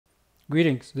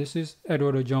Greetings, this is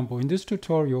Eduardo Jumbo. In this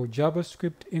tutorial,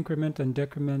 JavaScript increment and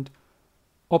decrement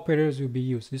operators will be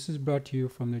used. This is brought to you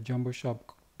from the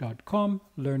jumboshop.com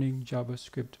Learning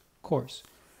JavaScript Course.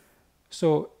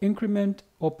 So increment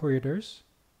operators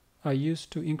are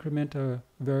used to increment a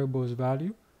variable's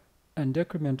value, and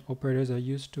decrement operators are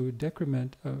used to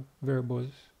decrement a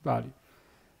variable's value.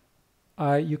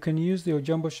 You can use the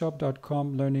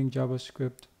jumboshop.com Learning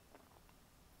JavaScript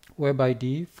web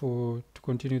ID to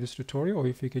continue this tutorial, or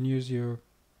if you can use your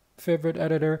favorite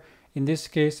editor. In this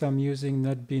case, I'm using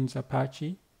NetBeans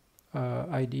Apache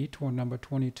IDE number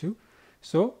 22.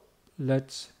 So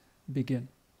let's begin.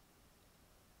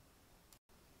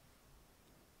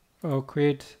 I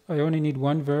only need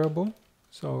one variable,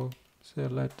 so say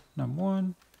let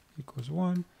num1 equals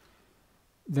 1.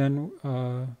 Then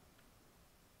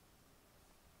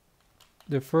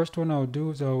the first one I'll do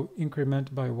is I'll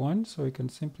increment by 1, so you can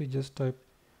simply just type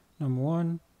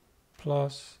num1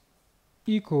 plus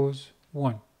equals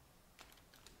 1.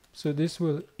 So this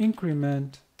will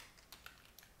increment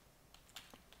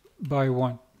by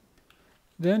 1.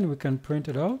 Then we can print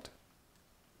it out,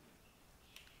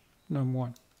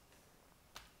 num1.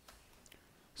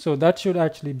 So that should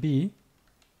actually be,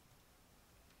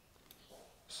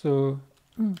 so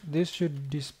this should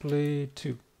display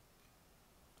 2.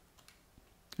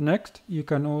 Next, you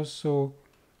can also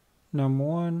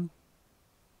num1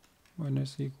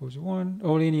 minus equals 1,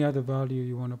 or any other value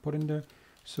you want to put in there.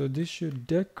 So this should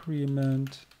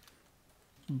decrement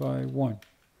by 1.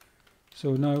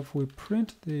 So now if we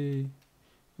print the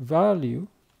value,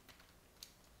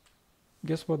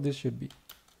 guess what this should be?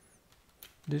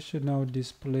 This should now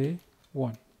display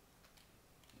 1.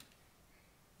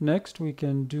 Next, we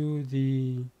can do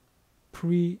the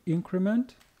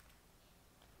pre-increment.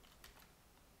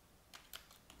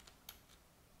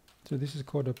 So this is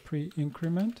called a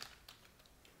pre-increment.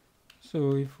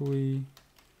 So if we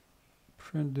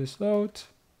print this out,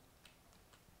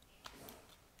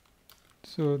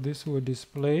 so this will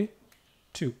display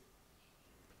 2.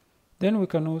 Then we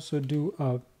can also do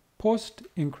a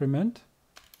post-increment.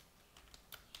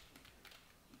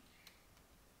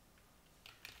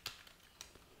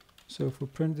 So if we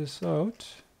print this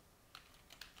out,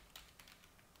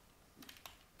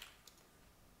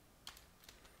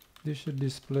 this should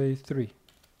display 3.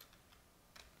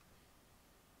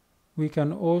 We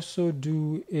can also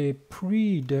do a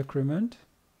pre-decrement.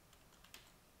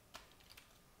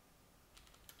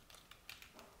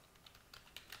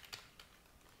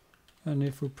 And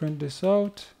if we print this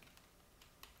out,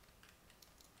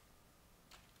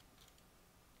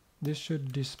 this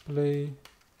should display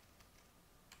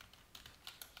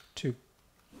 2.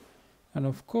 And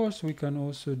of course, we can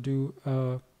also do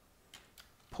a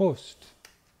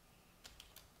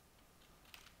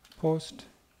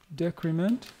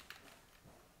post-decrement.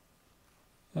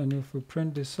 And if we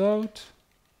print this out,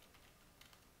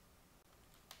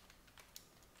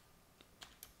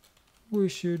 we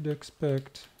should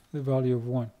expect the value of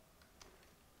 1.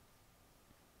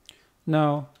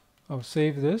 Now, I'll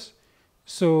save this.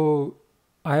 So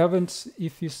I haven't,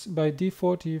 by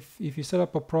default, if you set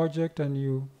up a project and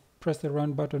you press the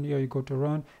run button here, you go to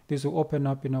run, this will open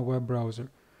up in a web browser.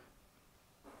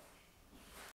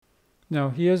 Now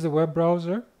here's the web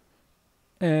browser,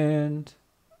 and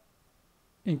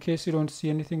in case you don't see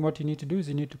anything, what you need to do is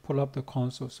you need to pull up the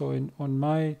console. So on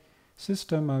my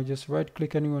system, I'll just right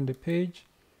click anywhere on the page,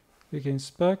 click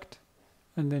inspect,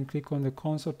 and then click on the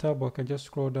console tab, or I can just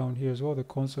scroll down here as well. The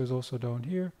console is also down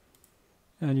here.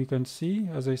 And you can see,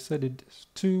 as I said, it's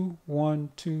 2, 1,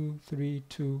 2, 3,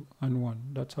 2, and 1.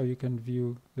 That's how you can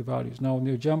view the values. Now, on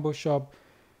the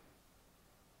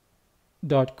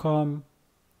jumboshop.com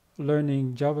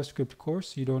Learning JavaScript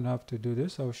course, you don't have to do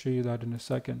this. I'll show you that in a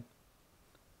second.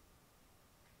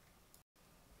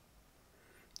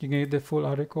 You can get the full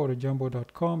article at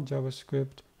jumbo.com,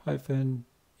 JavaScript -increment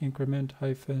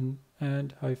 -and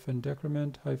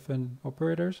 -decrement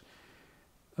 -operators.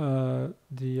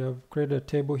 I've created a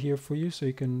table here for you, so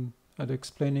you can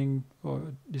explaining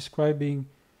or describing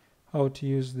how to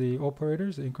use the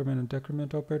operators, the increment and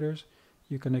decrement operators.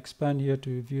 You can expand here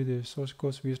to view the source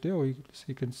code we used there, or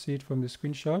you can see it from the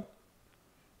screenshot.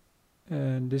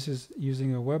 And this is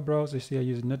using a web browser. See, I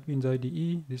use NetBeans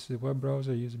IDE. This is a web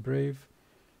browser. I use Brave.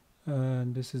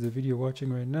 And this is the video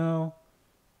watching right now.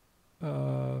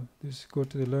 Go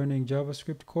to the Learning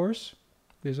JavaScript course.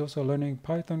 There's also a Learning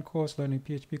Python course, Learning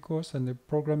PHP course, and the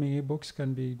programming ebooks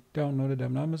can be downloaded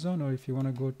on Amazon, or if you want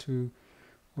to go to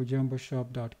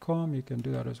jumboshop.com, you can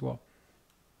do that as well.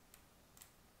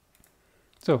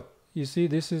 So you see,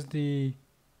 this is the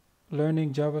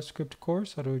Learning JavaScript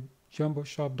course at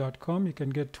JumboShop.com. You can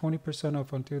get 20%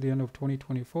 off until the end of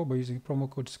 2024 by using promo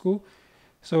code SCHOOL.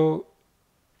 So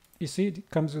you see it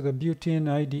comes with a built-in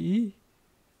IDE.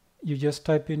 You just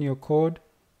type in your code,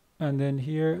 and then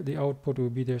here the output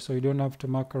will be there, so you don't have to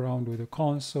muck around with the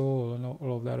console and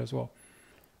all of that as well.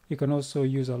 You can also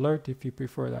use alert if you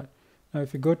prefer that. Now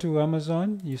if you go to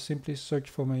Amazon, you simply search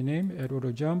for my name,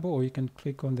 Eduardo Jumbo, or you can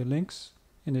click on the links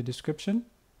in the description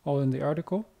or in the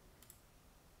article.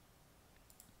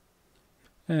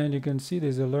 And you can see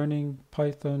there's a Learning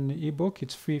Python ebook.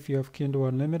 It's free if you have Kindle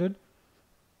Unlimited.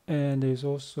 And there's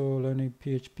also Learning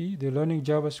PHP. The Learning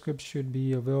JavaScript should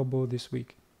be available this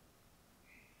week.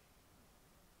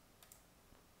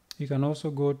 You can also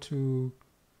go to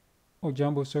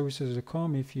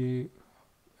jumboservices.com if you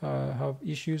have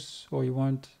issues or you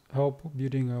want help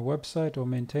building a website or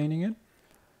maintaining it.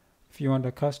 If you want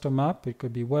a custom app, it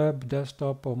could be web,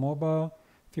 desktop, or mobile.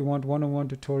 If you want one-on-one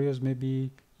tutorials,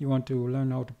 maybe you want to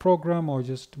learn how to program or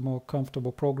just more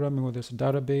comfortable programming, whether it's a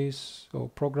database or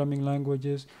programming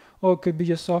languages, or it could be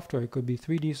just software. It could be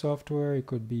 3D software. It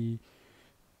could be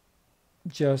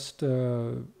just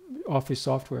office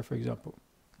software, for example.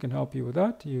 I can help you with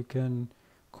that. You can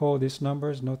call these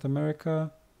numbers, North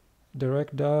America,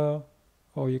 direct dial,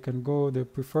 or you can go, the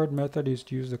preferred method is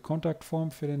to use the contact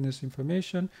form, fill in this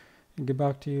information, and get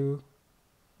back to you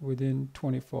within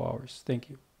 24 hours. Thank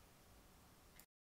you.